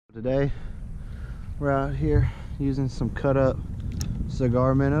Today we're out here using some cut up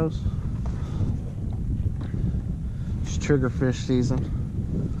cigar minnows. It's triggerfish season.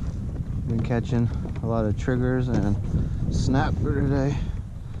 Been catching a lot of triggers and snapper today,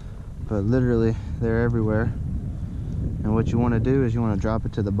 but literally they're everywhere. And what you want to do is you want to drop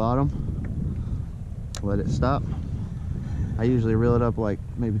it to the bottom, let it stop. I usually reel it up like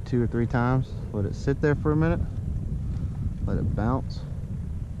maybe 2 or 3 times, let it sit there for a minute, let it bounce.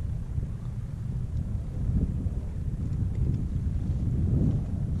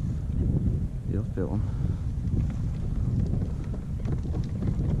 You'll feel them.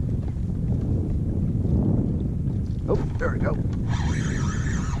 Oh, there we go.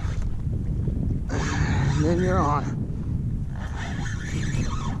 And then you're on.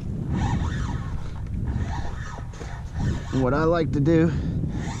 And what I like to do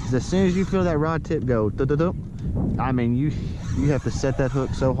is as soon as you feel that rod tip go, I mean, you have to set that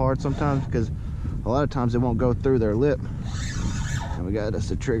hook so hard sometimes because a lot of times it won't go through their lip. And we got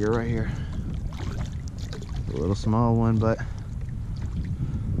us a trigger right here. A little small one, but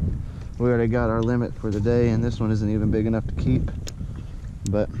we already got our limit for the day, and this one isn't even big enough to keep.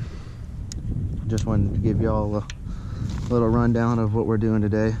 But just wanted to give y'all a little rundown of what we're doing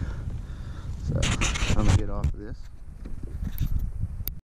today. So I'm gonna get off of this.